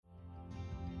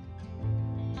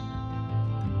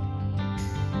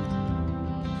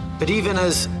But even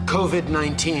as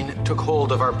COVID-19 took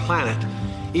hold of our planet,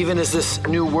 even as this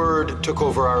new word took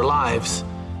over our lives,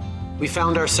 we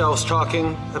found ourselves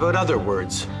talking about other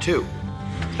words, too.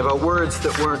 About words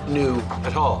that weren't new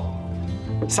at all.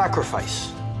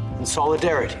 Sacrifice and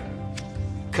solidarity,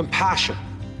 compassion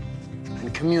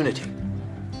and community.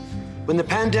 When the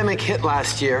pandemic hit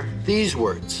last year, these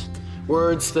words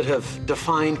that have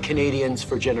defined Canadians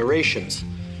for generations,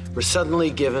 were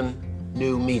suddenly given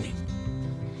new meaning.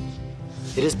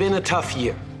 It has been a tough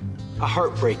year, a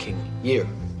heartbreaking year,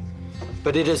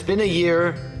 but it has been a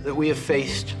year that we have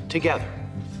faced together,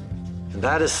 and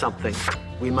that is something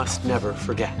we must never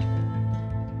forget.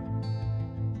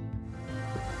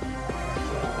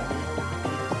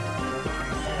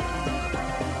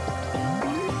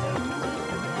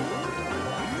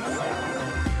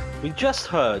 We just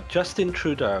heard Justin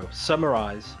Trudeau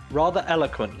summarize rather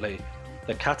eloquently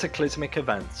the cataclysmic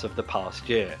events of the past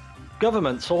year.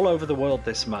 Governments all over the world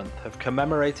this month have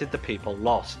commemorated the people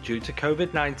lost due to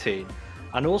COVID-19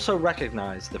 and also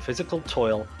recognized the physical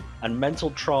toil and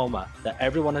mental trauma that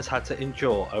everyone has had to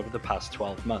endure over the past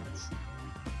 12 months.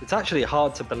 It's actually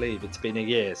hard to believe it's been a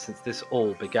year since this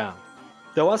all began.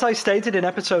 Though, as I stated in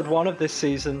episode 1 of this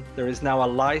season, there is now a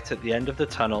light at the end of the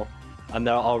tunnel and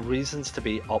there are reasons to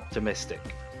be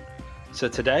optimistic. So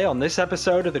today on this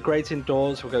episode of The Great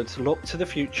Indoors, we're going to look to the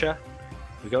future,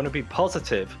 we're going to be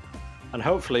positive, and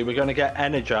hopefully we're going to get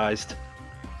energized.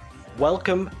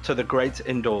 Welcome to The Great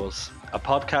Indoors, a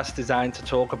podcast designed to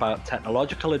talk about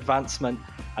technological advancement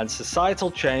and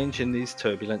societal change in these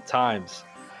turbulent times.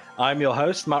 I'm your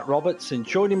host, Matt Roberts, and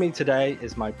joining me today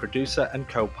is my producer and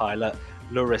co-pilot,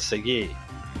 Larissa Yee.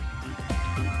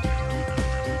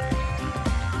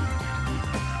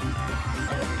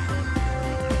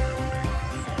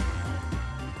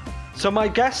 So my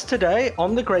guest today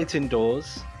on The Great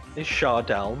Indoors is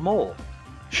Chardelle Moore.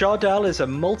 Chardelle is a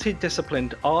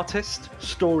multidisciplined artist,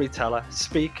 storyteller,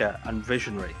 speaker, and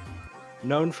visionary.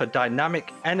 Known for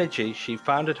dynamic energy, she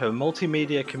founded her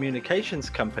multimedia communications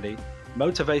company,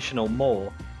 Motivational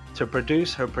Moore, to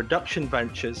produce her production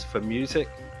ventures for music,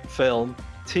 film,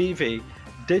 TV,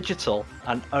 digital,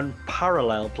 and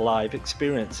unparalleled live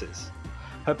experiences.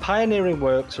 Her pioneering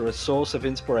works are a source of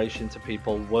inspiration to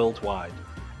people worldwide,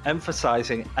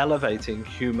 emphasizing elevating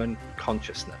human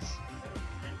consciousness.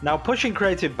 Now, pushing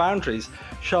creative boundaries,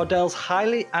 Chardelle's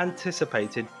highly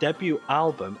anticipated debut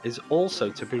album is also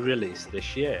to be released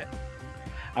this year.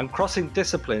 And crossing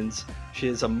disciplines, she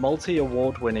is a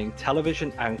multi-award-winning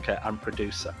television anchor and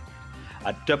producer.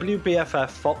 At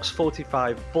WBFF Fox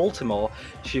 45 Baltimore,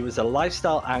 she was a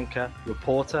lifestyle anchor,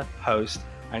 reporter, host,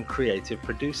 and creative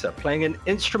producer, playing an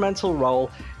instrumental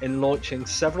role in launching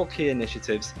several key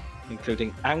initiatives,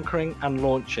 including anchoring and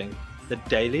launching the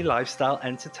daily lifestyle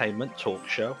entertainment talk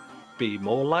show, Be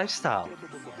More Lifestyle.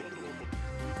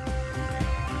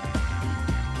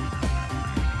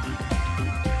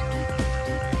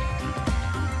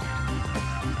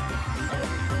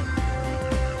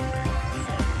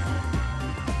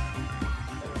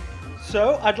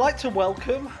 So I'd like to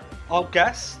welcome our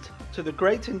guest to The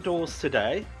Great Indoors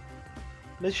today,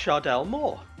 Ms. Chardelle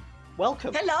Moore.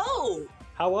 Welcome. Hello.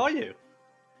 How are you?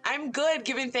 I'm good,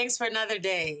 giving thanks for another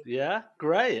day. Yeah,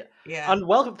 great. Yeah. And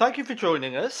welcome. Thank you for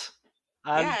joining us.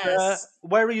 And Yes.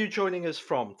 where are you joining us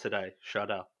from today,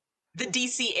 Chardelle? The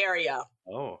DC area.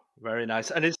 Oh, very nice.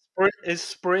 And is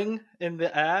spring in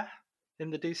the air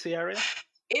in the DC area?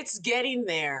 It's getting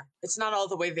there. It's not all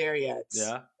the way there yet.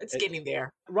 Yeah. It's getting there.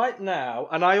 Right now,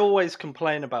 and I always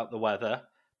complain about the weather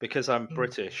because I'm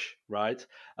British, right?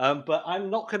 But I'm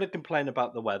not going to complain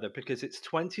about the weather because it's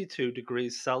 22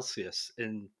 degrees Celsius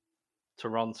in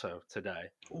Toronto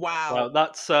today. Wow. Well,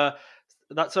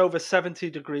 that's over 70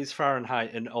 degrees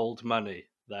Fahrenheit in old money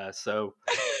there. So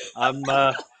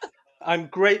I'm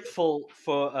grateful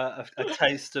for a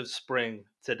taste of spring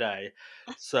today.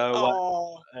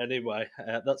 So anyway,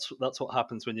 that's what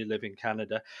happens when you live in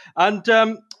Canada. And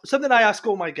something I ask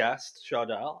all my guests,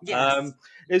 Chardelle, Yes.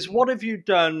 is what have you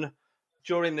done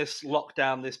during this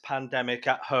lockdown, this pandemic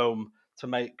at home to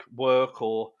make work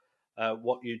or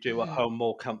what you do at home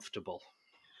more comfortable?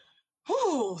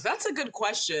 Whew, that's a good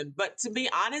question. But to be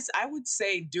honest, I would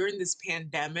say during this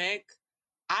pandemic,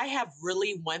 I have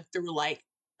really went through like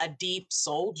a deep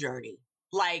soul journey.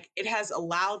 Like it has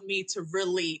allowed me to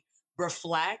really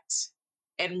reflect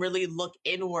and really look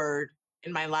inward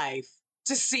in my life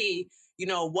to see,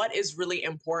 what is really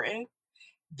important.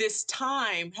 This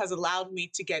time has allowed me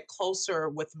to get closer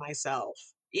with myself.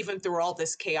 even through all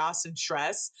this chaos and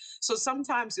stress. So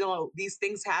sometimes, these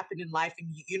things happen in life and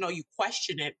you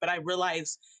question it, but I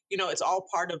realize, it's all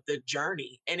part of the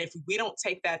journey. And if we don't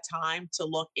take that time to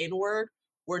look inward,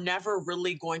 we're never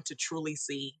really going to truly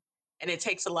see. And it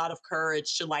takes a lot of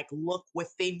courage to like look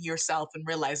within yourself and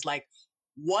realize like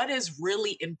what is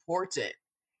really important.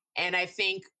 And I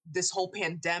think this whole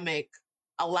pandemic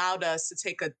allowed us to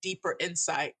take a deeper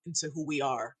insight into who we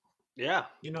are. Yeah.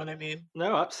 You know what I mean?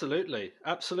 No, absolutely.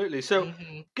 Absolutely. So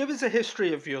Hmm. give us a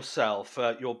history of yourself,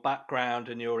 your background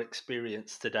and your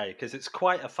experience today, because it's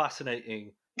quite a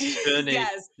fascinating journey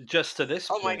Yes. just to this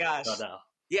Oh my point, gosh. Chardelle.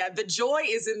 Yeah, the joy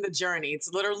is in the journey. It's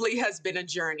literally has been a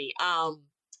journey.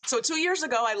 So 2 years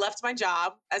ago, I left my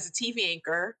job as a TV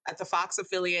anchor at the Fox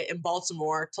affiliate in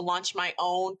Baltimore to launch my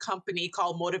own company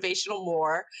called Motivational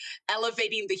More,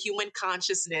 elevating the human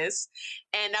consciousness.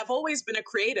 And I've always been a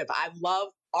creative. I love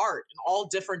art in all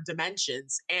different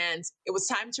dimensions. And it was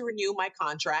time to renew my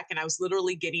contract, and I was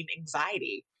literally getting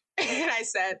anxiety. And I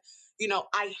said,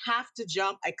 I have to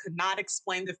jump. I could not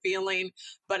explain the feeling,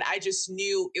 but I just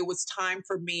knew it was time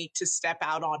for me to step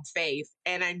out on faith.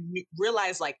 And I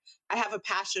realized like I have a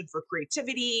passion for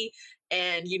creativity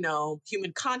and,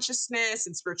 human consciousness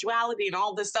and spirituality and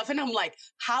all this stuff. And I'm like,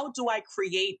 how do I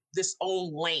create this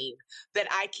own lane that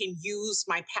I can use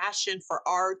my passion for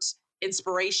art,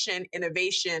 inspiration,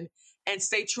 innovation, and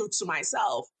stay true to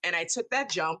myself? And I took that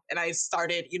jump and I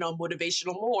started,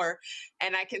 Motivational More.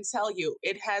 And I can tell you,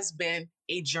 it has been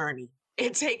a journey.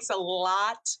 It takes a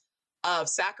lot of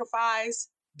sacrifice,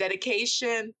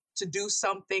 dedication to do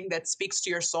something that speaks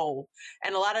to your soul.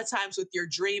 And a lot of times with your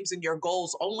dreams and your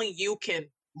goals, only you can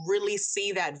really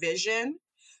see that vision.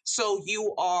 So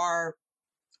you are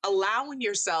allowing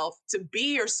yourself to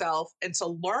be yourself and to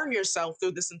learn yourself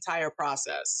through this entire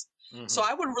process. So Hmm.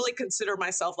 I would really consider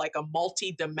myself like a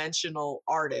multi-dimensional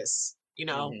artist, a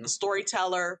Hmm.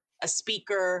 storyteller, a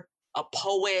speaker, a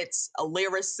poet, a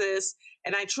lyricist.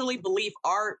 And I truly believe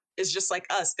art is just like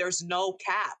us. There's no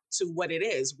cap to what it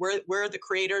is. We're the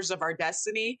creators of our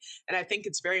destiny. And I think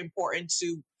it's very important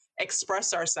to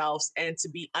express ourselves and to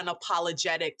be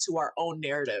unapologetic to our own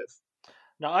narrative.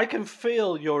 Now, I can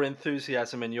feel your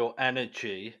enthusiasm and your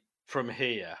energy from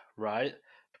here, right?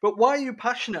 But why are you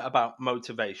passionate about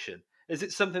motivation? Is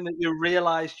it something that you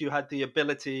realized you had the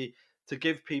ability to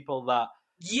give people that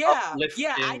Yeah, I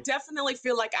uplifting? definitely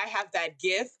feel like I have that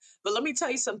gift. But let me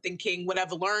tell you something, King. What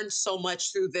I've learned so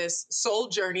much through this soul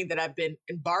journey that I've been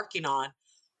embarking on,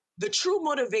 the true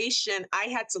motivation I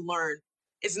had to learn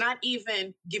is not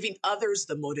even giving others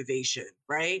the motivation,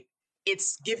 right?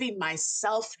 It's giving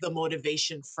myself the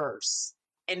motivation first.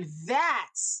 And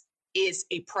that is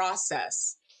a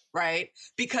process, right?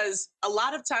 Because a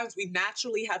lot of times we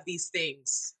naturally have these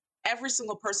things. Every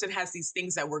single person has these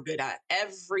things that we're good at,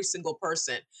 every single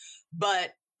person.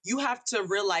 But you have to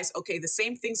realize, okay, the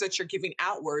same things that you're giving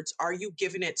outwards, are you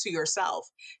giving it to yourself?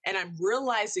 And I'm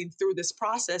realizing through this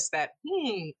process that,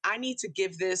 I need to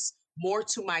give this more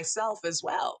to myself as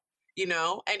well,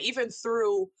 and even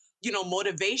through,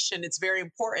 motivation, it's very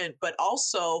important. But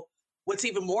also, what's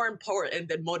even more important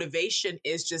than motivation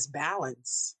is just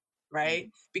balance, right?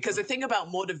 Mhm. Because the thing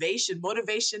about motivation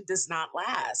does not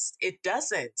last. It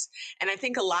doesn't. And I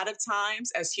think a lot of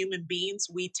times as human beings,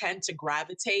 we tend to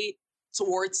gravitate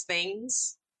towards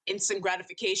things, instant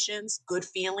gratifications, good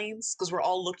feelings, because we're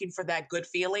all looking for that good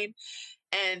feeling.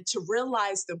 And to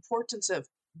realize the importance of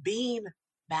being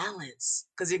balanced,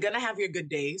 because you're going to have your good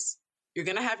days, you're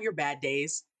going to have your bad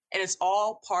days, and it's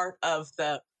all part of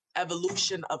the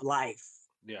evolution of life.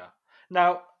 Yeah.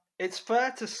 Now, it's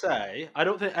fair to say, I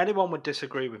don't think anyone would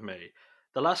disagree with me.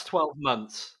 The last 12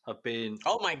 months have been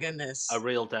Oh my a goodness.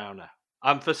 real downer.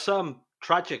 And for some,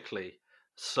 tragically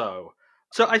so.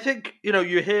 So I think,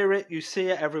 you hear it, you see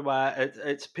it everywhere.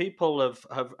 It's people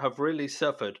have really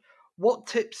suffered. What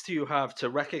tips do you have to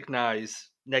recognize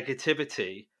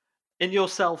negativity in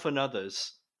yourself and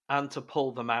others and to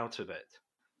pull them out of it?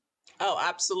 Oh,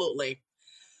 absolutely.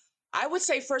 I would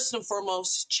say, first and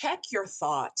foremost, check your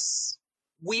thoughts.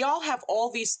 We all have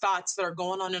all these thoughts that are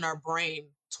going on in our brain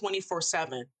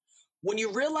 24/7. When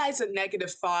you realize a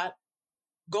negative thought,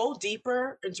 go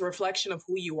deeper into reflection of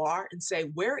who you are and say,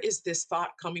 where is this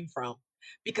thought coming from?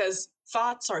 Because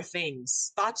thoughts are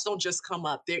things. Thoughts don't just come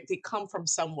up. They come from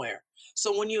somewhere.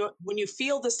 So when you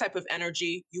feel this type of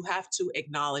energy, you have to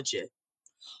acknowledge it.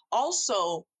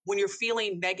 Also, when you're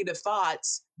feeling negative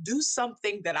thoughts, do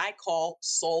something that I call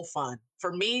soul fun.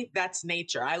 For me, that's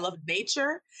nature. I love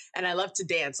nature and I love to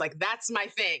dance. Like that's my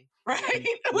thing, right?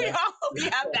 Yeah. We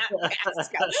have that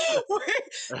mask.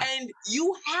 And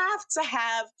you have to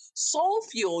have soul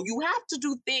fuel. You have to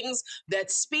do things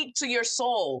that speak to your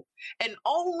soul. And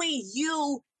only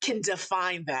you can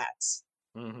define that,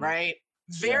 Hmm. right?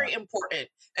 Yeah. Very important.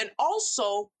 And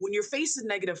also, when you're facing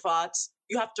negative thoughts,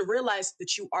 you have to realize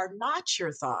that you are not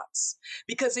your thoughts.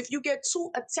 Because if you get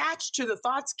too attached to the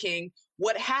thoughts, King,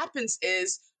 what happens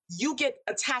is you get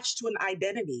attached to an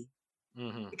identity.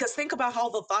 Hmm. Because think about all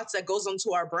the thoughts that goes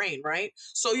into our brain, right?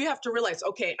 So you have to realize,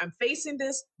 okay, I'm facing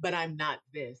this, but I'm not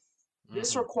this.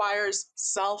 This Hmm. requires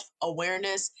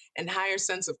self-awareness and higher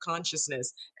sense of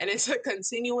consciousness. And it's a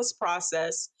continuous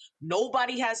process.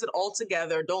 Nobody has it all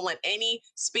together. Don't let any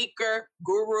speaker,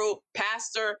 guru,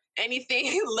 pastor, anything,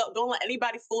 don't let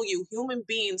anybody fool you. Human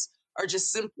beings are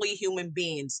just simply human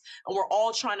beings. And we're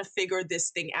all trying to figure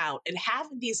this thing out. And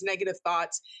having these negative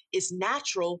thoughts is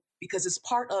natural because it's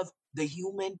part of the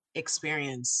human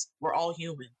experience. We're all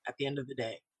human at the end of the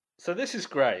day. So this is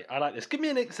great. I like this. Give me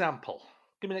an example.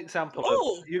 Give me an example of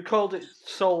Oh, you called it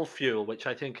soul fuel, which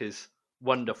I think is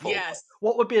wonderful. yes.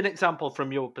 What would be an example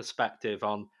from your perspective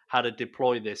on how to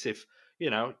deploy this if,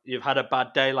 you've had a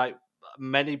bad day like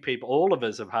many people, all of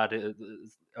us have had it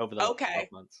over the last 12 Okay.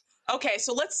 months. Okay.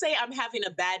 So let's say I'm having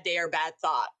a bad day or bad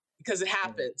thought because it Mm.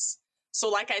 happens. So,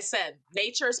 like I said,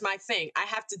 nature is my thing. I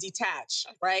have to detach,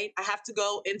 right? I have to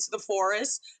go into the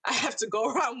forest. I have to go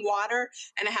around water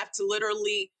and I have to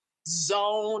literally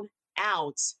zone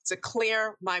out to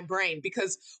clear my brain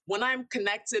because when I'm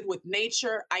connected with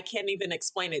nature, I can't even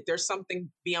explain it. There's something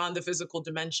beyond the physical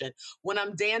dimension. When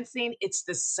I'm dancing, it's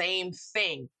the same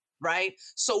thing, right?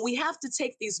 So we have to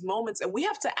take these moments and we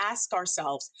have to ask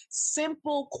ourselves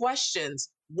simple questions.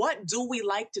 What do we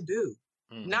like to do?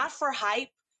 Mhm. Not for hype,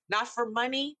 not for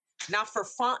money, not for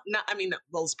fun. Not, I mean,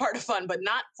 well, it's part of fun, but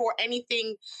not for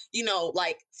anything,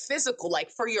 like physical,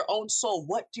 like for your own soul.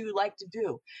 What do you like to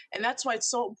do? And that's why it's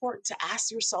so important to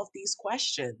ask yourself these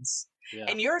questions. Yeah.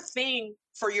 And your thing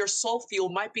for your soul fuel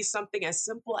might be something as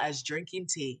simple as drinking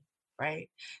tea, right?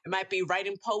 It might be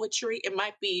writing poetry. It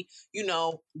might be,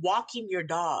 walking your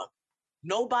dog.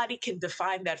 Nobody can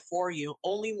define that for you.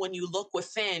 Only when you look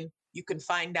within, you can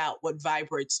find out what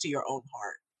vibrates to your own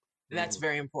heart. And that's Mhm.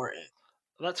 very important.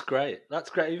 That's great. That's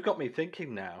great. You've got me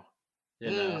thinking now. You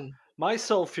know, Mm, my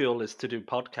soul fuel is to do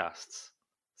podcasts.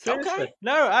 Seriously. okay.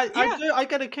 No, I Yeah. do. I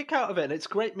get a kick out of it. And it's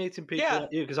great meeting people Yeah. like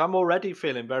you because I'm already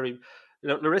feeling very,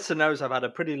 Larissa knows I've had a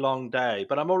pretty long day,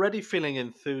 but I'm already feeling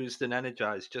enthused and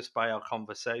energized just by our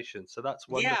conversation. So that's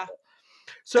Yeah. wonderful.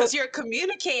 So, Because you're a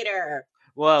communicator.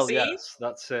 well, See? yes,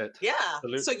 that's it. Yeah. So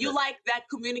Absolutely. you like that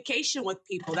communication with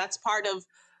people. That's part of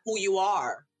who you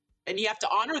are. And you have to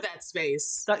honor that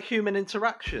space. That human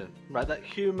interaction, right? That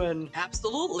human.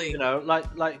 Absolutely. Like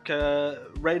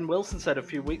Rainn Wilson said a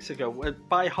few weeks ago,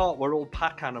 by heart we're all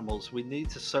pack animals. We need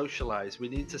to socialize. We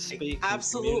need to speak and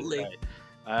Absolutely. communicate,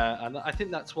 and I think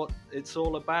that's what it's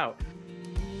all about.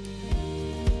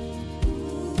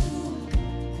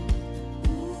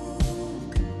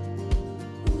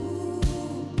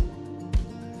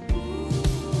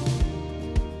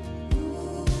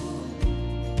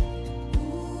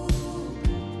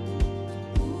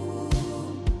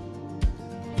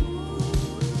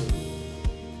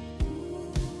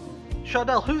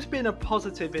 Chardelle, who's been a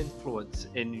positive influence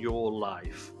in your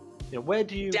life? Where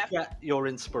do you Def- get your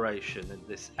inspiration and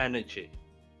this energy?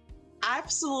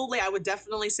 Absolutely. I would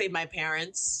definitely say my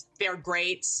parents. They're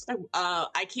great.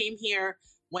 I came here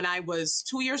when I was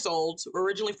 2 years old,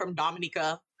 originally from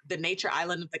Dominica, the nature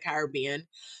island of the Caribbean.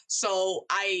 So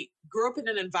I grew up in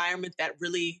an environment that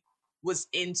really was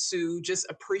into just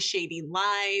appreciating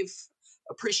life,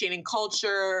 appreciating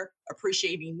culture,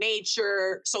 appreciating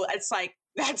nature. So it's like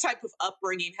that type of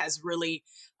upbringing has really,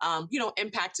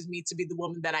 impacted me to be the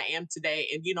woman that I am today.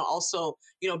 And, also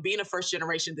being a first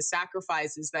generation, the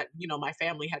sacrifices that, my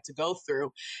family had to go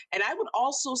through. And I would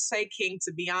also say, King,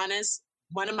 to be honest,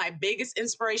 one of my biggest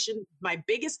inspiration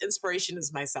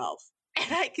is myself.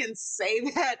 And I can say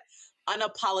that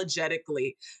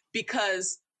unapologetically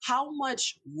because how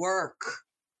much work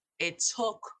it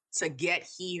took to get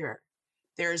here.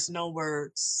 There's no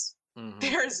words. Hmm.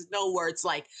 There's no words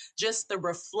like just the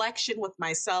reflection with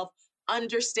myself,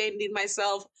 understanding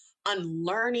myself,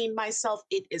 unlearning myself.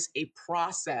 It is a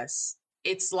process.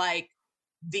 It's like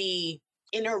the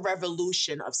inner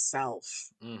revolution of self.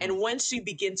 Hmm. And once you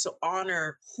begin to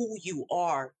honor who you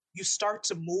are, you start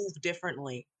to move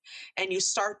differently. and you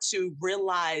start to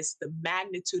realize the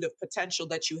magnitude of potential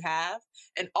that you have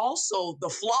and also the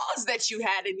flaws that you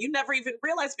had and you never even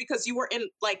realized because you were in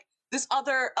like this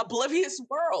other oblivious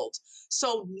world.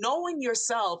 So knowing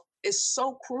yourself is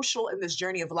so crucial in this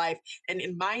journey of life. And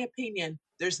in my opinion,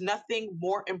 there's nothing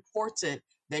more important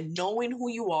than knowing who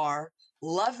you are,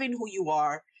 loving who you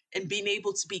are, and being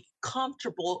able to be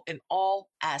comfortable in all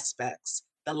aspects,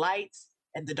 the lights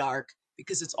and the dark,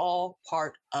 because it's all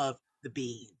part of the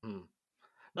being. Hmm.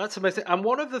 That's amazing. And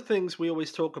one of the things we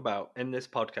always talk about in this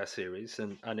podcast series,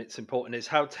 and it's important, is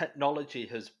how technology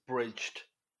has bridged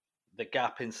the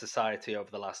gap in society over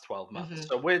the last 12 months. Hmm.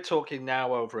 So we're talking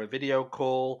now over a video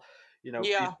call.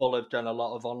 Yeah. People have done a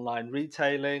lot of online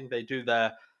retailing. They do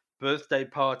their birthday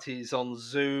parties on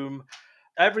Zoom.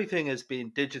 Everything has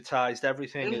been digitized.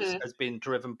 Everything Hmm. has been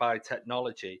driven by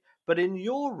technology. But in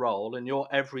your role, in your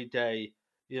everyday,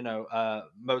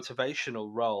 motivational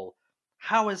role,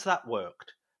 how has that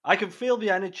worked? I can feel the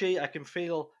energy. I can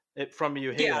feel it from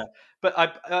you Yeah. here.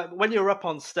 But when you're up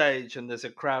on stage and there's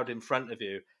a crowd in front of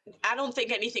you, I don't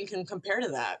think anything can compare to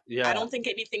that. I yeah. don't think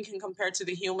anything can compare to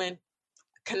the human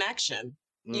connection,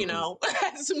 you Mhm. know,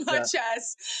 as Yeah, much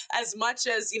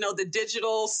as, the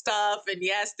digital stuff and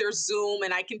yes, there's Zoom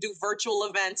and I can do virtual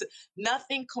events.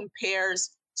 Nothing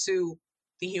compares to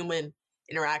the human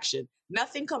interaction.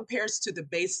 Nothing compares to the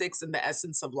basics and the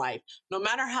essence of life. No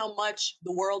matter how much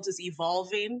the world is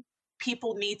evolving,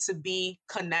 people need to be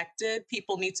connected.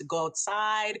 People need to go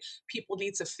outside. People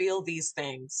need to feel these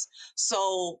things.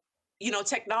 So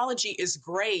technology is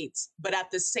great, but at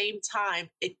the same time,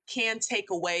 it can take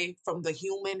away from the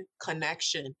human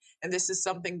connection. And this is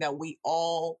something that we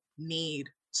all need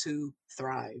to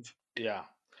thrive. yeah.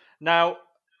 Now,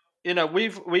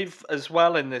 we've as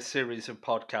well in this series of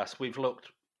podcasts, we've looked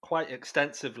quite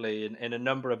extensively in a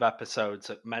number of episodes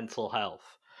at mental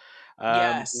health.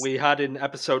 Yes. We had in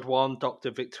episode one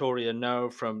Dr. Victoria No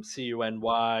from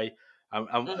CUNY,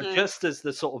 and Hmm. just as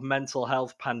the sort of mental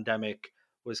health pandemic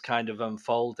was kind of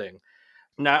unfolding.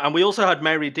 Now, and we also had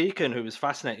Mary Deacon, who was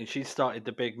fascinating. She started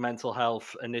the big mental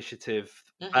health initiative,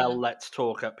 Hmm. Bell Let's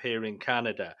Talk, up here in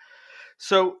Canada.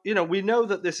 So, we know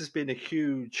that this has been a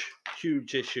huge,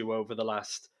 huge issue over the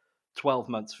last 12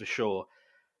 months for sure.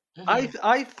 Hmm.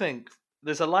 I think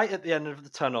there's a light at the end of the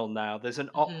tunnel now. There's an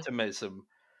Hmm. optimism.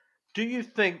 Do you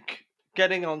think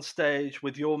getting on stage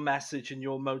with your message and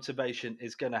your motivation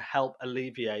is going to help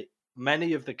alleviate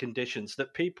many of the conditions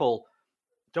that people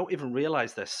don't even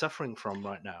realize they're suffering from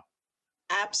right now?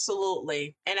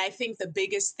 Absolutely. And I think the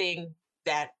biggest thing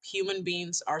that human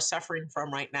beings are suffering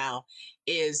from right now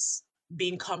is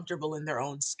being comfortable in their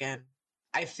own skin.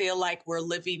 I feel like we're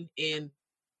living in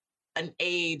an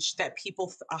age that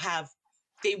people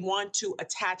they want to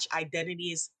attach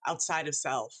identities outside of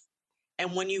self.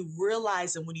 And when you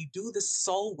realize and when you do the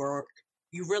soul work,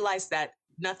 you realize that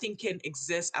nothing can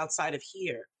exist outside of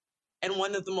here. And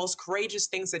one of the most courageous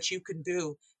things that you can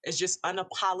do is just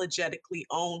unapologetically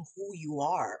own who you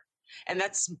are. And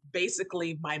that's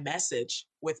basically my message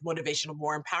with Motivational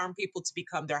More, empowering people to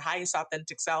become their highest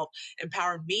authentic self,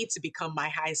 empowering me to become my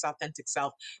highest authentic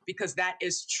self, because that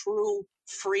is true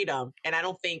freedom. And I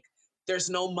don't think there's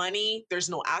no money, there's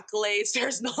no accolades,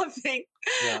 there's nothing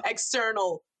Yeah.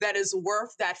 external that is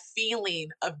worth that feeling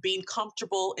of being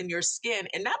comfortable in your skin.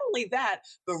 And not only that,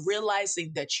 but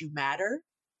realizing that you matter,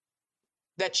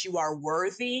 that you are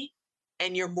worthy,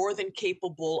 and you're more than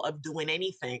capable of doing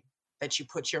anything that you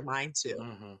put your mind to.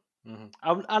 Hmm. Hmm.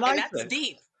 And And I that's think,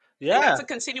 deep. And yeah, that's a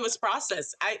continuous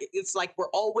process. It's like we're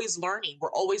always learning,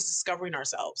 we're always discovering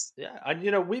ourselves. yeah,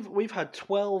 and we've had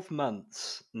 12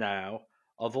 months now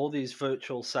of all these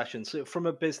virtual sessions. So from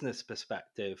a business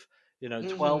perspective,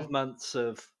 12 Hmm. months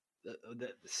of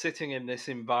sitting in this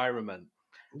environment,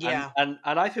 and Yeah.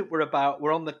 I think we're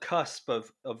on the cusp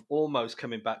of almost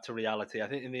coming back to reality. I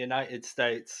think in the United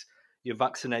States, your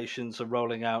vaccinations are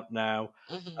rolling out now,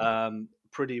 Hmm.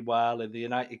 pretty well. In the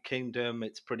United Kingdom,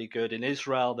 it's pretty good. In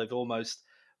Israel, they've almost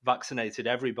vaccinated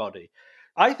everybody.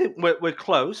 I think we're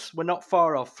close. We're not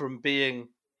far off from being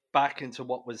back into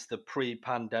what was the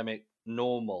pre-pandemic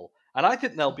normal. And I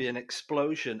think there'll be an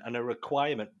explosion and a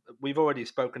requirement. We've already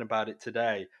spoken about it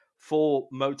today for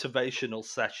motivational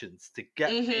sessions to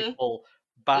get Hmm. people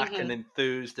back and Hmm.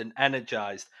 enthused and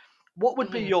energized. What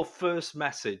would be Hmm. your first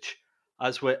message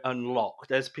as we're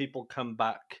unlocked, as people come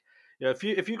back? If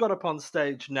you got up on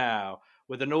stage now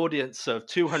with an audience of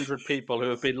 200 people who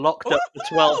have been locked up for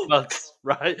 12 Woohoo! months,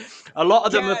 right? Yes. A lot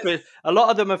of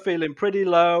them are feeling pretty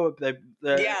low.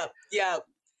 Yeah. Yeah.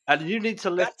 And you need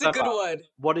to lift That's a them good up. one.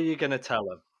 What are you going to tell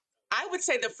them? I would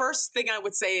say the first thing I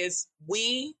would say is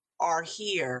we are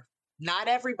here. Not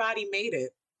everybody made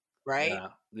it. right? Yeah.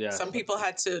 Yes. Some people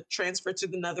had to transfer to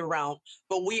another realm,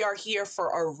 but we are here for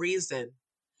a reason.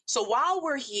 So while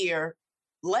we're here,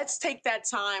 let's take that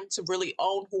time to really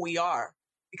own who we are.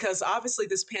 Because obviously,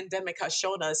 this pandemic has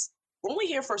shown us we're only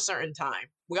here for a certain time.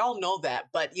 We all know that,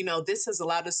 but this has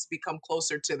allowed us to become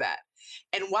closer to that.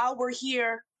 And while we're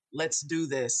here, let's do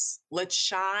this. Let's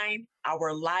shine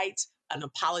our light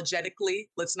unapologetically.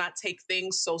 Let's not take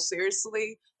things so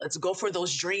seriously. Let's go for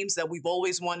those dreams that we've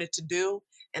always wanted to do,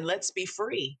 and let's be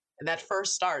free. And that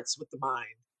first starts with the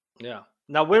mind. Yeah.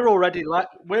 Now we're already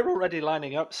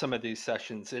lining up some of these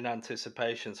sessions in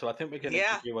anticipation, so I think we're going to give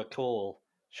Yeah, you a call,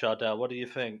 Chardelle. What do you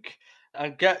think?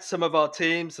 And get some of our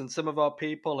teams and some of our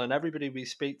people and everybody we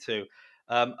speak to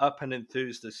up and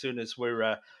enthused as soon as we're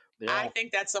yeah. I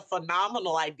think that's a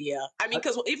phenomenal idea. I mean, Uh,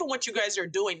 because even what you guys are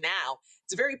doing now,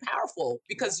 it's very powerful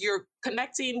because you're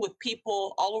connecting with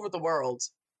people all over the world,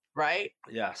 right?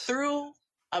 yes. Through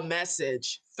a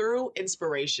message, through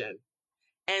inspiration.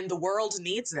 And the world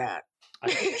needs that. I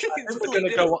They think we're really going to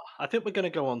do. go. I think we're going to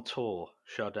go on tour,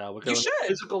 Chardelle. We're You going on a should.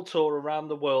 physical tour around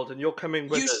the world, and you're coming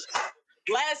with You sh- us.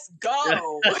 Let's Yeah.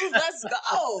 go. Let's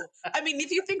go. I mean,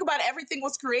 if you think about it, everything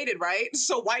was created, right?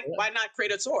 So why not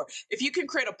create a tour? If you can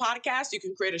create a podcast, you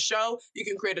can create a show, you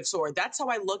can create a tour. That's how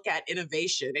I look at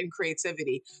innovation and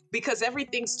creativity because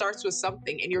everything starts with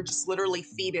something and you're just literally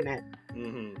feeding it.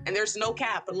 Hmm. And there's no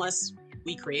cap unless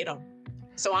we create them.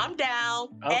 So I'm down.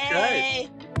 Okay. Hey.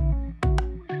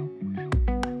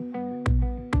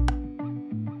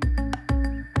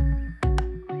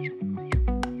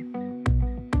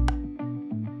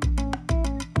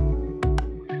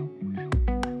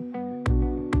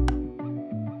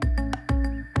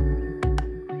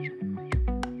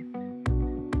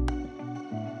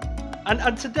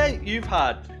 And to date, you've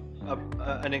had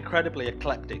an incredibly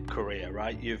eclectic career,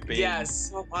 right? You've been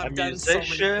Yes. a I've done so many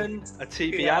musician, things. a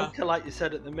TV Yeah. anchor, like you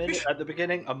said at the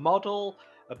beginning, a model,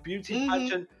 a beauty hmm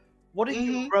pageant. What are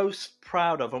you hmm most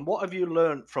proud of, and what have you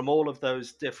learned from all of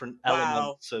those different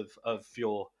Wow. elements of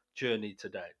your journey to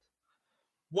date?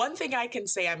 One thing I can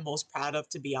say I'm most proud of,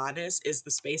 to be honest, is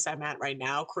the space I'm at right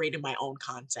now, creating my own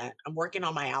content. I'm working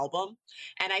on my album.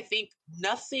 And I think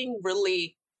nothing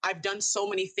really, I've done so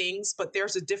many things, but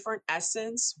there's a different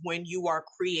essence when you are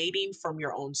creating from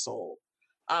your own soul.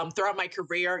 Throughout my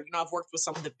career, I've worked with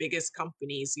some of the biggest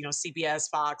companies, CBS,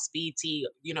 Fox, BT,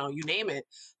 you name it.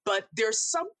 But there's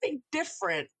something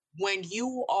different when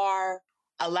you are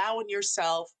allowing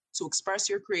yourself to express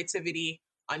your creativity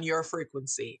on your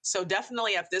frequency. So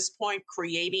definitely at this point,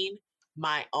 creating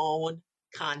my own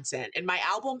content. And my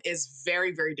album is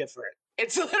very, very different.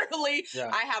 It's literally, Yeah.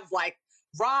 I have like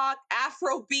rock,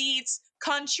 Afro beats,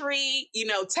 country,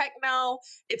 techno.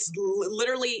 It's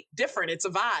literally different. It's a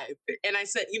vibe. And I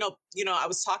said, I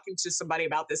was talking to somebody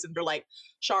about this and they're like,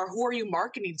 Shar, who are you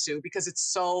marketing to? Because it's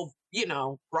so,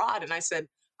 broad. And I said,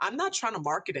 I'm not trying to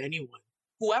market to anyone.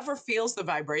 Whoever feels the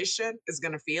vibration is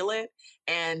going to feel it.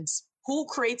 And who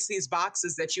creates these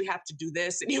boxes that you have to do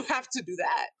this and you have to do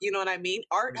that? You know what I mean?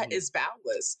 Art Mhm. is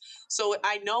boundless. So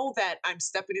I know that I'm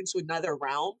stepping into another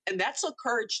realm, and that's a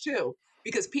courage too,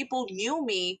 because people knew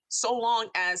me so long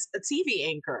as a TV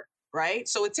anchor, right?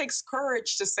 So it takes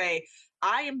courage to say,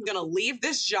 I am going to leave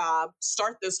this job,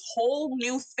 start this whole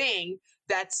new thing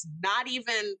that's not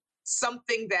even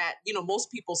something that,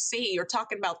 most people see. You're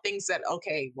talking about things that,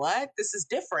 okay, what? This is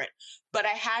different. But I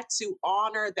had to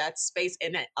honor that space.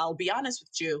 And I'll be honest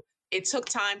with you, it took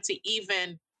time to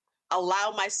even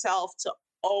allow myself to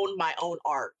own my own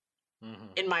art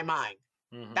Mhm. in my mind.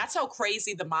 Mhm. That's how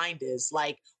crazy the mind is.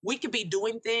 Like we could be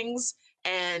doing things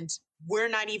and we're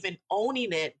not even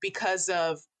owning it because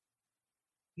of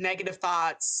negative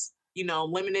thoughts,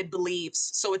 limited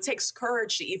beliefs. So it takes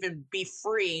courage to even be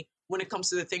free when it comes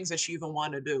to the things that you even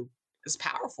want to do. It's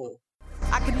powerful.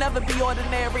 I could never be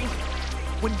ordinary.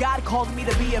 When God called me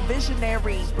to be a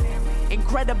visionary,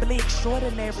 incredibly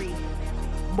extraordinary,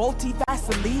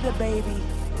 multifaceted leader, baby.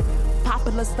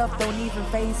 Popular stuff don't even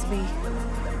faze me.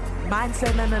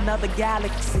 Mindset in another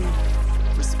galaxy.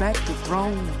 Respect the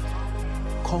throne.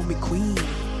 Call me queen,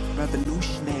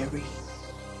 revolutionary.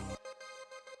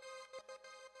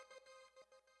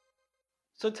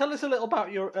 So tell us a little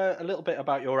bit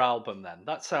about your album then.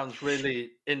 That sounds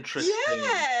really interesting.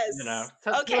 Yes.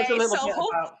 Tell us a Okay. little So bit hope.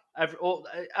 about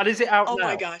and is it out Oh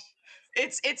my now? gosh.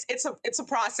 It's a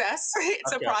process.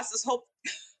 It's a Okay. process. Hope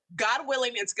God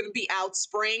willing, it's going to be out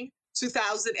spring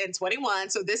 2021.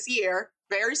 So this year,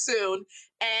 very soon,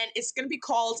 and it's going to be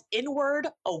called Inward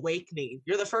Awakening.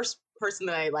 You're the first person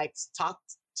that I like to talk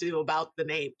to about the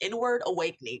name Inward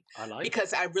Awakening, I like it.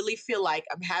 because I really feel like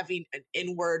I'm having an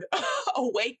inward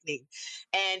awakening,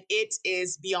 and it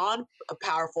is beyond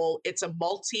powerful. It's a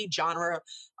multi-genre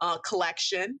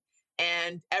collection,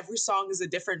 and every song is a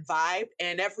different vibe,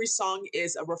 and every song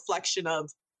is a reflection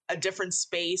of a different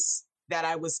space that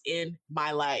I was in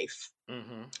my life.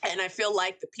 Hmm. And I feel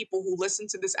like the people who listen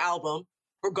to this album,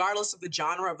 regardless of the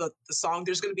genre of the song,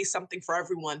 there's going to be something for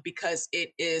everyone, because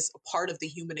it is a part of the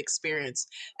human experience.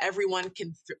 Everyone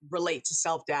can relate to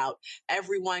self-doubt.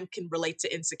 Everyone can relate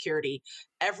to insecurity.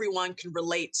 Everyone can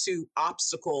relate to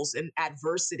obstacles and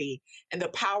adversity. And the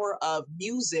power of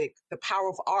music, the power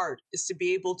of art, is to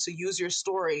be able to use your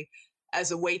story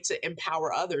as a way to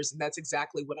empower others. And that's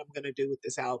exactly what I'm going to do with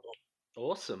this album.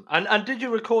 Awesome. And did you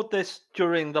record this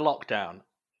during the lockdown?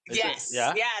 Is it? Yes,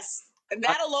 Yeah. yes. And Uh,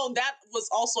 that alone, that was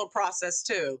also a process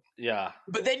too. yeah.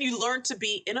 But then you learn to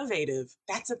be innovative.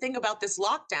 That's the thing about this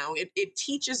lockdown. It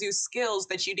teaches you skills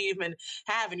that you didn't even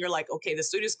have. And you're like, okay, the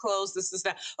studio's closed, this is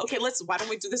that. Okay, why don't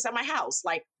we do this at my house?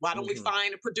 Like, why don't we Hmm.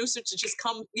 find a producer to just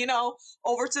come,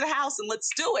 over to the house and let's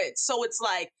do it. So it's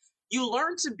like you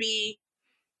learn to be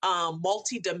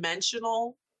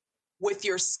multi-dimensional with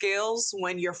your skills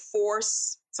when you're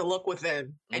forced to look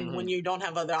within and when Hmm. you don't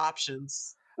have other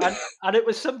options. And it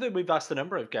was something we've asked a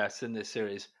number of guests in this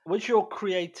series. Was your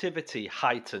creativity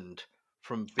heightened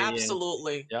from being?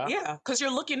 Absolutely. Yeah. Yeah, because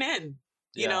you're looking in.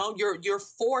 Yeah. You're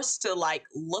forced to like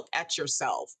look at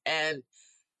yourself. And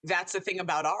that's the thing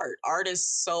about art. Art is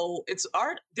it's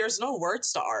art. There's no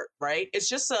words to art, right? It's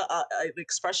just an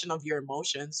expression of your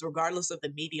emotions, regardless of the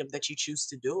medium that you choose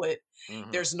to do it.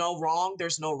 Hmm. There's no wrong,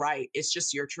 there's no right. It's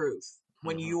just your truth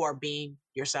when Hmm. you are being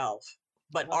yourself.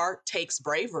 But Well, art takes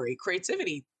bravery.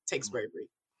 Creativity takes bravery.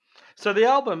 so the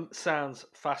album sounds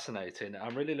fascinating.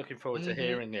 I'm really looking forward to Hmm.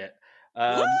 hearing it.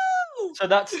 Woo! So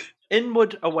that's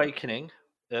Inward Awakening.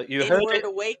 You heard Inward it.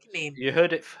 awakening. You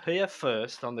heard it here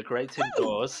first on the Great Woo!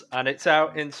 Indoors, and it's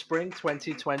out in spring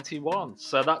 2021.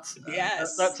 So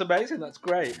Yes. that's amazing. That's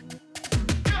great.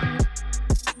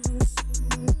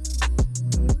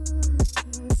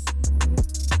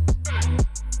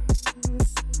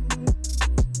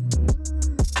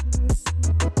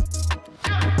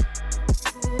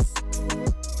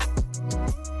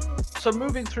 So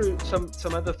moving through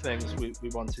some other things we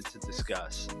wanted to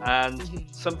discuss, and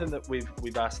Mhm. something that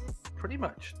we've asked pretty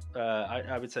much,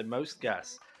 I would say most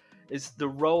guests, is the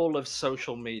role of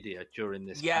social media during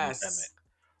this pandemic. Yes.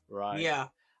 Right, Yeah.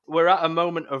 we're at a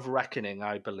moment of reckoning,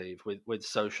 I believe, with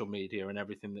social media and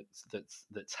everything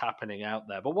that's happening out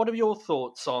there. But what are your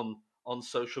thoughts on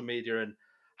social media and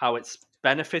how it's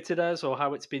benefited us or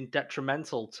how it's been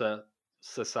detrimental to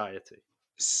society?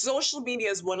 Social media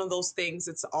is one of those things,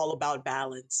 it's all about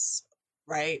balance,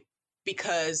 right?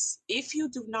 Because if you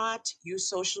do not use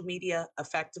social media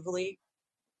effectively,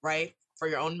 right, for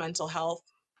your own mental health,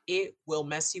 it will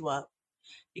mess you up,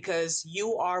 because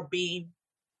you are being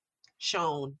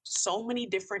shown so many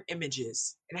different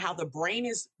images, and how the brain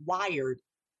is wired,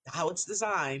 how it's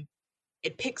designed,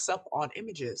 it picks up on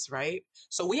images, right?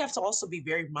 So we have to also be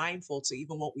very mindful to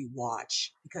even what we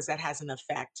watch, because that has an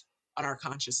effect on our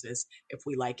consciousness if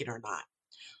we like it or not.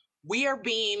 We are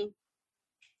being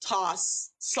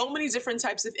tossed so many different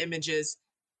types of images,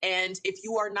 and if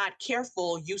you are not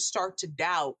careful, you start to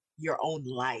doubt your own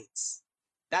lights.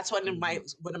 That's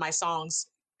Mhm. one of my songs,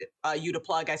 you to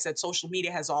plug. I said social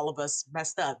media has all of us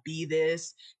messed up. Be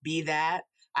this, be that.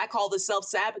 I call this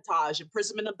self-sabotage,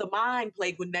 imprisonment of the mind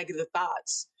plagued with negative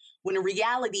thoughts. When in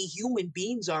reality, human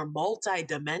beings are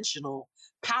multidimensional,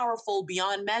 powerful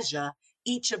beyond measure,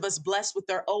 each of us blessed with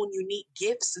their own unique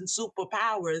gifts and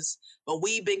superpowers, but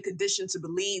we've been conditioned to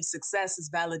believe success is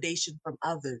validation from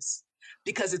others,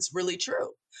 because it's really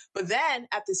true. But then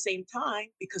at the same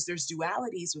time, because there's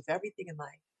dualities with everything in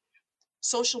life,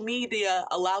 social media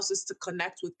allows us to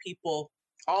connect with people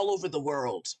all over the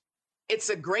world. It's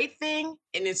a great thing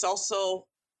and it's also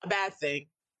a bad thing.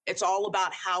 It's all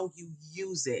about how you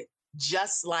use it,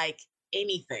 just like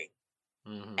anything.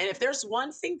 Mhm. And if there's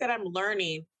one thing that I'm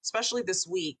learning, especially this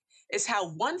week, is how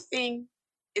one thing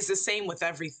is the same with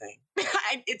everything.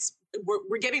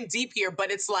 We're getting deep here,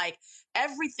 but it's like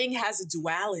everything has a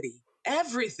duality.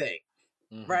 Everything,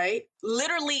 Mhm. right?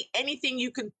 Literally anything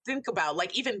you can think about,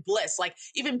 like even bliss, like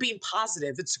even being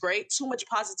positive, it's great. Too much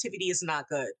positivity is not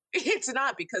good. It's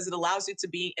not, because it allows you to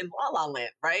be in la la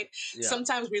land, right? Yeah.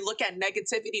 Sometimes we look at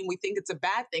negativity and we think it's a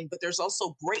bad thing, but there's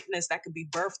also greatness that can be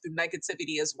birthed through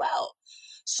negativity as well.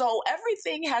 So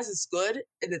everything has its good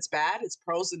and its bad, its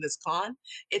pros and its con.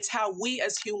 It's how we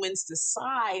as humans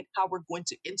decide how we're going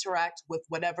to interact with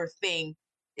whatever thing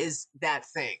is that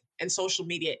thing. And social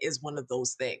media is one of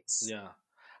those things. Yeah.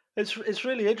 It's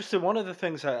really interesting. One of the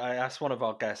things I asked one of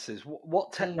our guests is,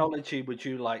 what Mm. technology would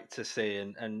you like to see?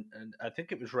 And I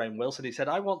think it was Rainn Wilson. He said,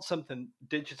 I want something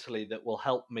digitally that will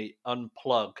help me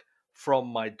unplug from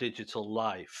my digital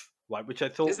life, right? Which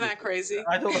Isn't that crazy?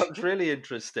 I thought that was really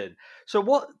interesting. So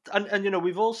what, and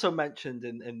we've also mentioned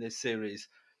in this series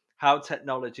how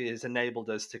technology has enabled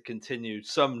us to continue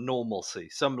some normalcy,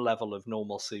 some level of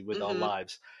normalcy with our Hmm.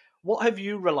 lives. What have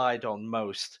you relied on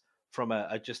most from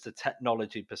just a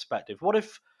technology perspective? What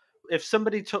if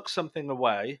somebody took something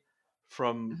away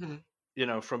from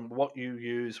Hmm. from what you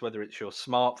use, whether it's your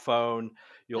smartphone,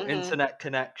 your Hmm. internet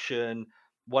connection,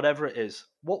 whatever it is,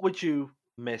 what would you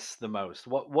miss the most?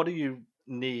 What do you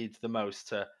need the most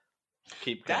to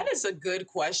keep That going? is a good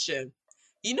question.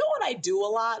 You know what I do a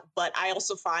lot, but I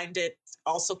also find it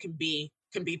also can be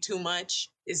too much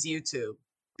is YouTube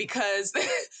because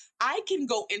I can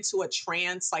go into a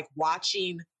trance like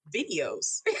watching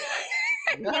videos.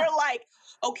 And Yeah. you're like,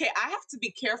 okay, I have to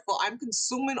be careful. I'm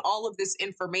consuming all of this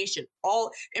information,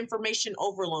 all information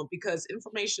overload because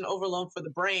information overload for the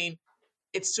brain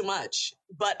it's too much.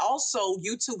 But also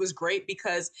YouTube is great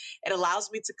because it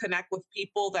allows me to connect with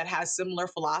people that has similar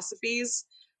philosophies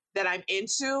that I'm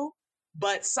into.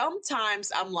 But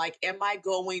sometimes I'm like, am I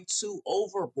going too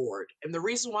overboard? And the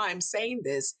reason why I'm saying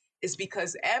this is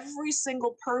because every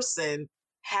single person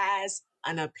has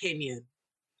an opinion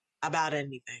about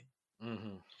anything.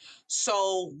 Hmm.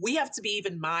 So we have to be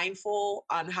even mindful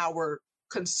on how we're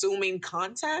consuming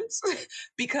content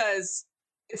because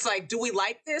it's like, do we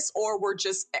like this or we're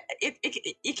just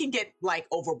it can get like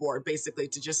overboard basically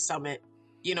to just sum it.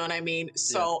 You know what I mean? Yeah.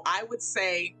 So I would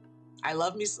say I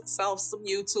love myself some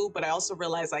YouTube, but I also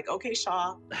realize like, okay,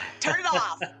 Shaw, turn it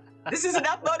off. This is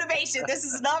enough motivation. This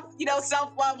is enough,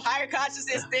 self-love, higher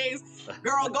consciousness things.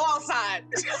 Girl, go outside.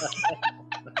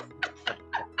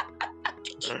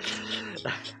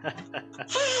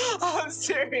 I'm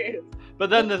serious. But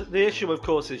then the issue, of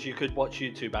course, is you could watch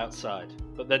YouTube outside,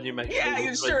 but then you make sure Yeah, you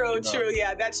it's switch true, it up. true.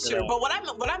 Yeah, that's You true. know? But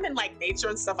when I'm in like nature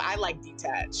and stuff, I like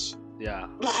detach. Yeah.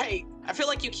 Like I feel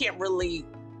like you can't really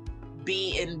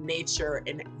be in nature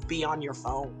and be on your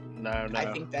phone. No, I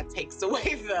no. think that takes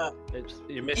away the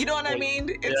You miss you know the what I point. mean?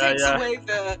 It Yeah, takes yeah. away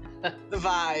the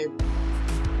vibe.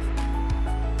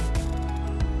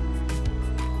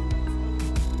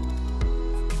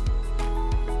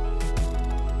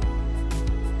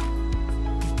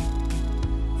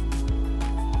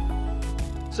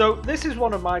 So this is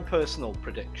one of my personal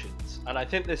predictions, and I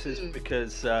think this is Mm,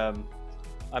 because I'm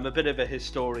a bit of a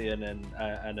historian and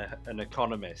an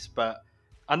economist,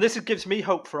 and this gives me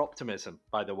hope for optimism.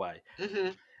 By the way,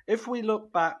 mhm, if we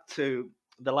look back to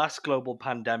the last global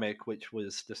pandemic, which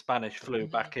was the Spanish flu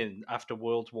mhm. back in after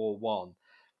World War One,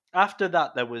 after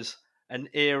that there was an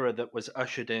era that was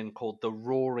ushered in called the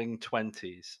Roaring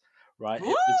Twenties. Right? It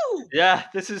was Woo! yeah.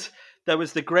 There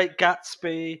was the Great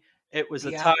Gatsby. It was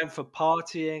a Yep. time for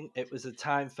partying. It was a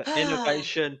time for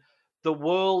innovation. The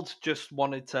world just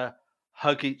wanted to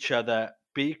hug each other,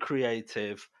 be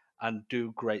creative, and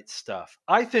do great stuff.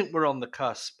 I think we're on the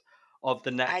cusp of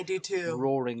the next I do too.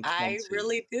 Roaring I Twenties.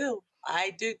 really do.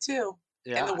 I do too.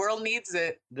 And the Yeah, world needs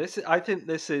it. I think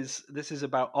this is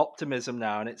about optimism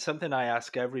now, and it's something I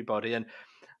ask everybody. And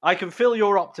I can feel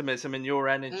your optimism and your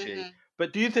energy. Hmm.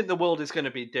 But do you think the world is going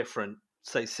to be different,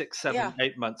 say 6, Yeah, 7,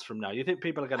 8 months from now? You think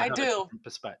people are going to I have a do. different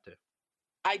perspective?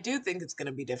 I do think it's going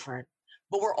to be different,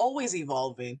 but we're always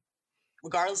evolving,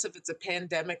 regardless if it's a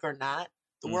pandemic or not.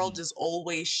 The world Hmm. is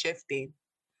always shifting.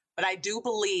 But I do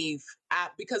believe,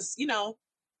 because,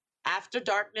 after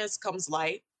darkness comes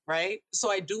light, right? So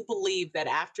I do believe that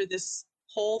after this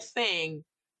whole thing,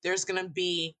 there's going to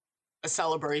be a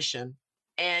celebration.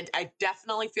 And I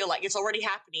definitely feel like it's already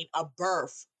happening a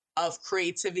birth of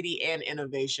creativity and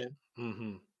innovation.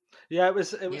 Hmm. Yeah, it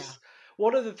Yeah. was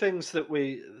one of the things that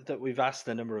we've asked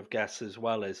a number of guests as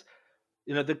well is,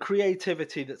 the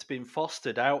creativity that's been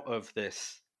fostered out of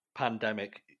this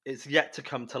pandemic is yet to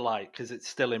come to light because it's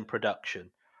still in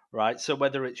production, right? So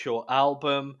whether it's your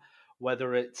album,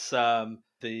 whether it's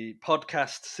the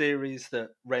podcast series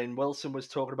that Rainn Wilson was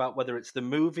talking about, whether it's the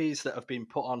movies that have been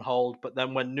put on hold, but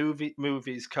then when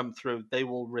movies come through, they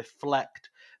will reflect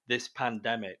this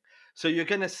pandemic. So you're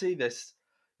going to see this,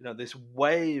 this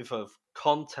wave of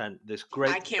content, this I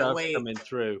great can't stuff wait. coming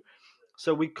through.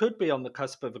 So we could be on the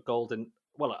cusp of a golden.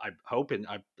 Well, I'm hoping.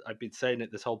 I've been saying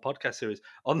it this whole podcast series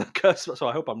on the cusp. So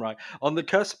I hope I'm right on the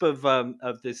cusp of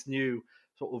this new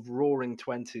sort of roaring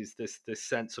twenties. This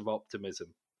sense of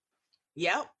optimism.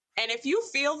 Yep. And if you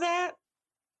feel that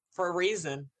for a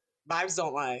reason, vibes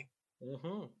don't lie.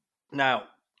 Hmm. Now,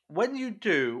 when you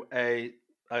do a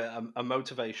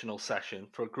motivational session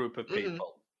for a group of Hmm.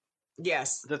 people,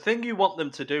 Yes. The thing you want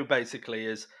them to do basically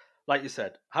is, like you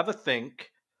said, have a think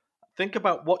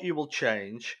about what you will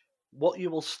change, what you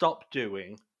will stop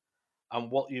doing, and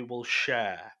what you will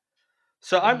share.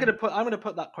 So I'm Mhm. going to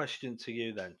put that question to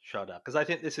you then, Chardelle, because I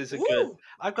think this is a good. Ooh.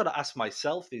 I've got to ask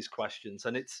myself these questions,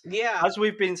 and it's Yeah. as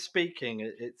we've been speaking,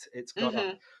 it's got.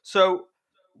 Hmm. So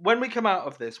when we come out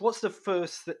of this, what's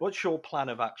what's your plan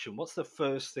of action? What's the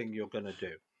first thing you're going to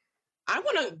do? I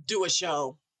want to do a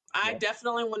show. I Yeah.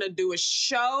 definitely want to do a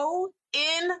show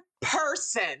in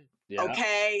person. Yeah.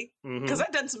 Okay. Hmm. Because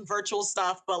I've done some virtual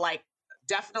stuff, but like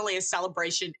definitely a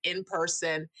celebration in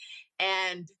person.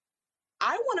 And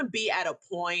I want to be at a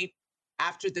point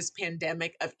after this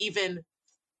pandemic of even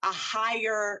a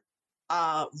higher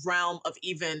realm of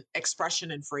even expression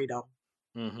and freedom.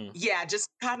 Hmm. Yeah, just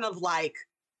kind of like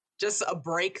just a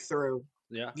breakthrough,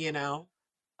 Yeah. you know?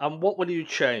 And what will you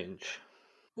change?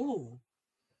 Ooh.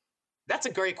 That's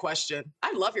a great question.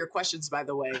 I love your questions, by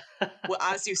the way. Well,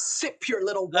 as you sip your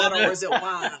little water, or is it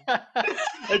wine?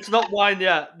 It's not wine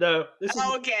yet. No,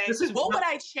 Okay. this is What would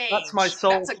I that's my change?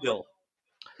 soul That's a good. fuel.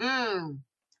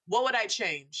 What would I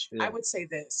change? I Yeah. would say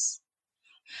this.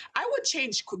 I would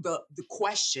change the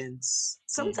questions. Hmm.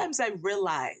 Sometimes I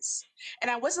realize,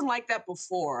 and I wasn't like that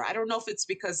before. I don't know if it's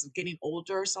because of getting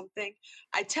older or something.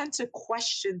 I tend to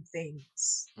question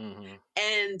things, Hmm.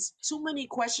 and too many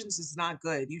questions is not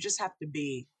good. You just have to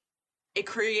be. It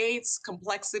creates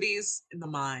complexities in the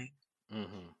mind.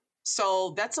 Hmm.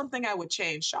 So that's something I would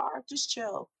change. Shar, just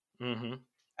chill. Hmm.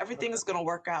 Everything is gonna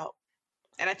work out.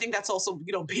 And I think that's also,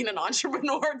 being an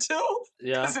entrepreneur too,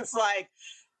 Yeah. because it's like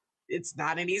it's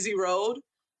not an easy road,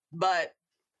 but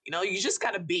you just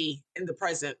gotta be in the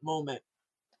present moment.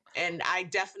 And I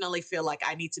definitely feel like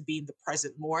I need to be in the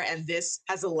present more, and this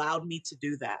has allowed me to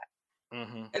do that.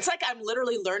 Hmm. It's like I'm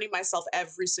literally learning myself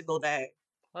every single day.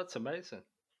 That's amazing.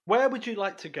 Where would you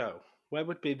like to go? Where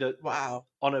would be the Wow.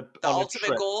 The on a ultimate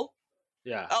trip? goal.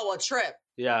 Yeah. Oh, a trip.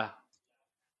 Yeah.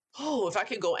 Oh, if I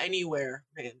could go anywhere,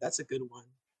 man, that's a good one.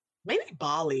 Maybe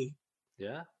Bali.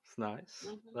 Yeah. It's nice.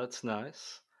 Mhm. That's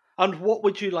nice. And what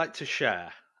would you like to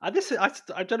share? I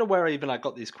don't know where even I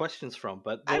got these questions from,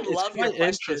 but I it's love your quite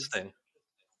questions. interesting.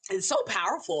 It's so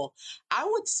powerful. I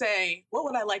would say, what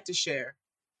would I like to share?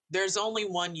 There's only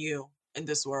one you in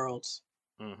this world.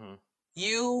 Hmm.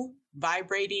 You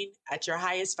vibrating at your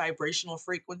highest vibrational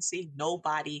frequency.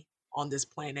 Nobody on this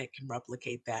planet can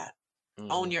replicate that.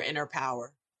 Hmm. Own your inner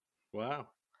power. Wow.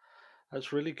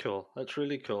 That's really cool. That's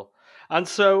really cool. And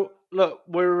so, look,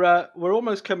 we're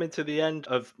almost coming to the end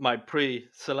of my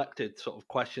pre-selected sort of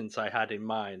questions I had in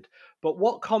mind. But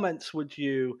what comments would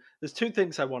you? There's two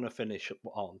things I want to finish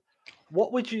on.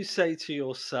 What would you say to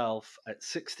yourself at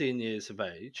 16 years of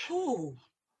age? Whew.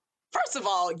 First of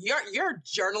all, your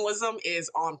journalism is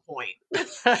on point.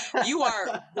 You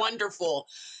are wonderful.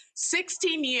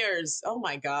 16 years. Oh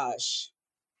my gosh.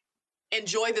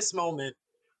 Enjoy this moment.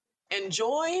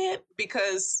 Enjoy it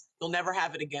because you'll never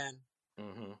have it again.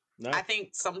 Hmm. I No. think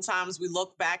sometimes we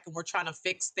look back and we're trying to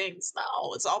fix things.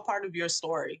 No, it's all part of your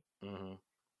story. Hmm.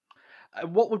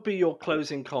 What would be your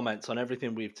closing comments on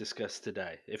everything we've discussed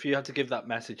today? If you had to give that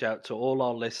message out to all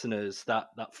our listeners, that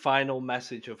final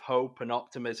message of hope and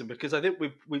optimism, because I think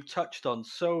we've touched on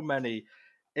so many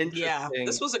Yeah, interesting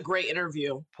this was a great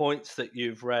interview. points that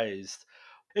you've raised.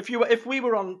 If you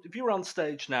were on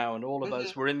stage now and all of Hmm.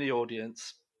 us were in the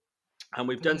audience and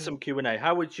we've done Hmm. some Q&A,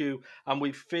 how would you, and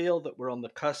we feel that we're on the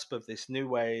cusp of this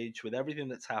new age with everything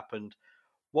that's happened,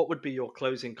 what would be your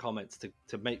closing comments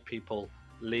to make people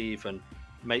leave and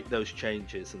make those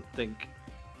changes and think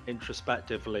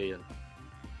introspectively, and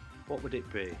what would it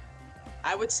be?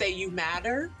 I would say you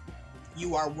matter.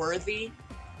 You are worthy.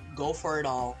 Go for it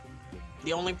all.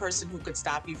 The only person who could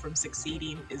stop you from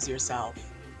succeeding is yourself.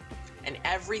 And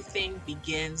everything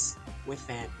begins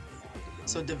within.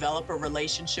 So develop a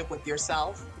relationship with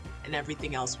yourself and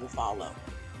everything else will follow.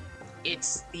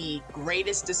 It's the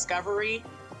greatest discovery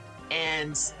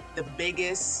and the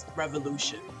biggest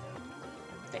revolution.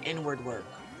 The inward work.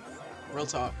 Real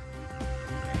talk.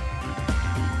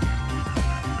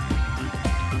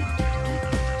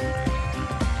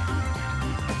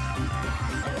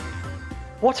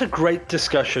 What a great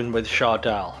discussion with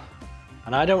Chardelle.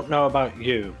 And I don't know about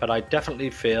you, but I definitely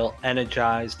feel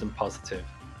energized and positive.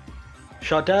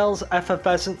 Chardelle's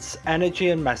effervescence, energy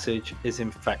and message is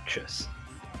infectious.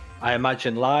 I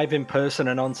imagine live, in person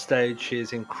and on stage, she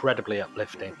is incredibly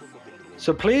uplifting.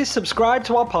 So please subscribe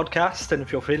to our podcast, and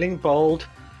if you're feeling bold,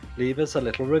 leave us a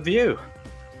little review.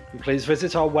 And please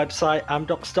visit our website,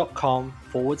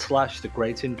 amdocs.com/The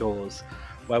Great Indoors,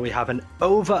 where we have an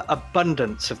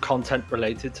overabundance of content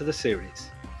related to the series.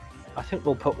 I think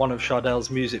we'll put one of Chardelle's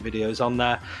music videos on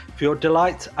there for your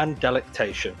delight and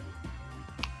delectation.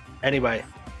 Anyway,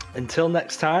 until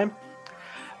next time,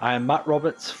 I am Matt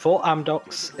Roberts for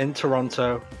Amdocs in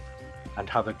Toronto, and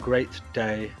have a great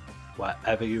day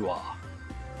wherever you are.